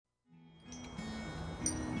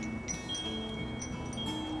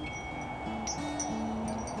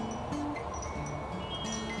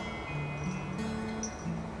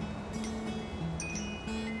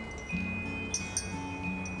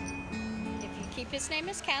His name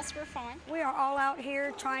is Casper Fawn. We are all out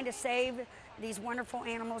here trying to save these wonderful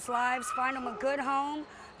animals' lives, find them a good home.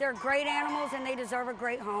 They're great animals and they deserve a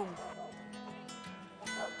great home.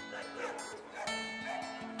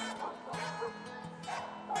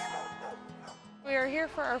 We are here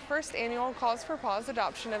for our first annual Cause for Paws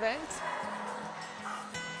adoption event.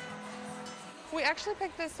 We actually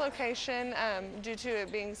picked this location due to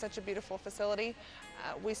it being such a beautiful facility.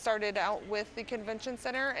 We started out with the convention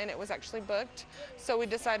center and it was actually booked. So we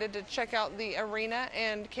decided to check out the arena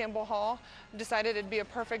and Campbell Hall. Decided it'd be a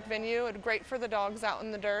perfect venue. It'd be great for the dogs out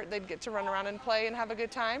in the dirt. They'd get to run around and play and have a good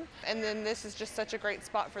time. And then this is just such a great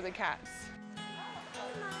spot for the cats.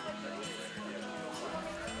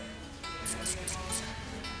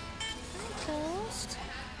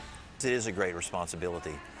 It is a great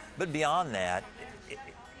responsibility. But beyond that,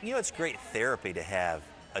 it's great therapy to have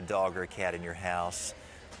a dog or a cat in your house.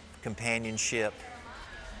 Companionship,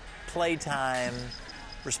 playtime,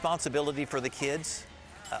 responsibility for the kids.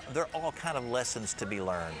 They're all kind of lessons to be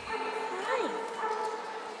learned.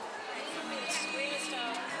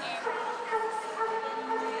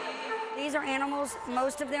 These are animals,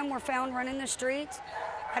 most of them were found running the streets.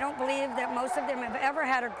 I don't believe that most of them have ever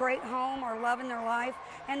had a great home or love in their life,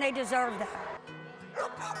 and they deserve that.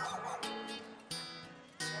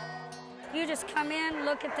 You just come in,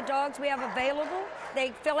 look at the dogs we have available.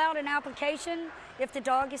 They fill out an application. If the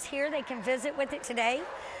dog is here, they can visit with it today.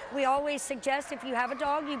 We always suggest if you have a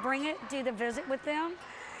dog, you bring it, do the visit with them.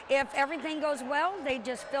 If everything goes well, they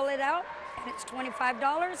just fill it out, and it's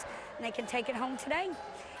 $25, and they can take it home today.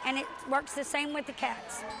 And it works the same with the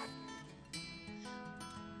cats.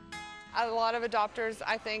 A lot of adopters,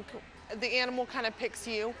 I think, the animal kind of picks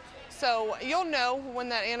you. So you'll know when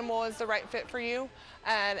that animal is the right fit for you,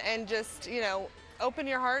 and just, open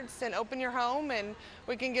your hearts and open your home, and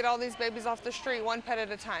we can get all these babies off the street one pet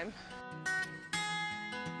at a time.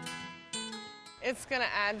 It's going to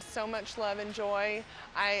add so much love and joy.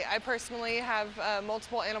 I personally have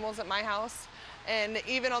multiple animals at my house, and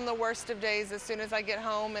even on the worst of days, as soon as I get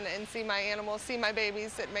home and see my animals, see my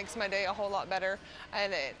babies, it makes my day a whole lot better.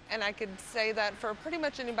 And I could say that for pretty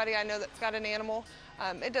much anybody I know that's got an animal,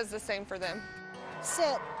 it does the same for them.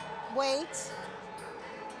 Sit, wait,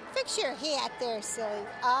 fix your hat there, silly.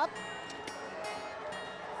 Up,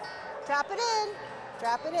 drop it in,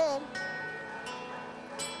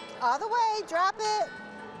 all the way, drop it,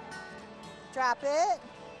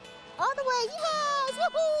 all the way, yes,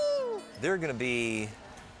 woohoo! There are going to be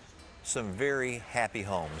some very happy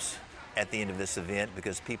homes at the end of this event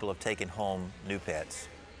because people have taken home new pets.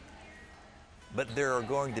 But there are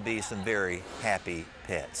going to be some very happy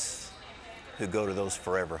pets who go to those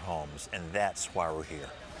forever homes, and that's why we're here.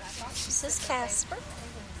 This is Casper.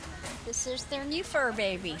 This is their new fur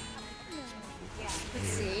baby. Let's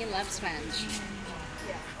see, love sponge.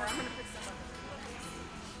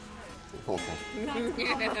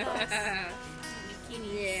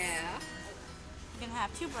 Yeah. You can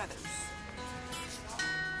have two brothers.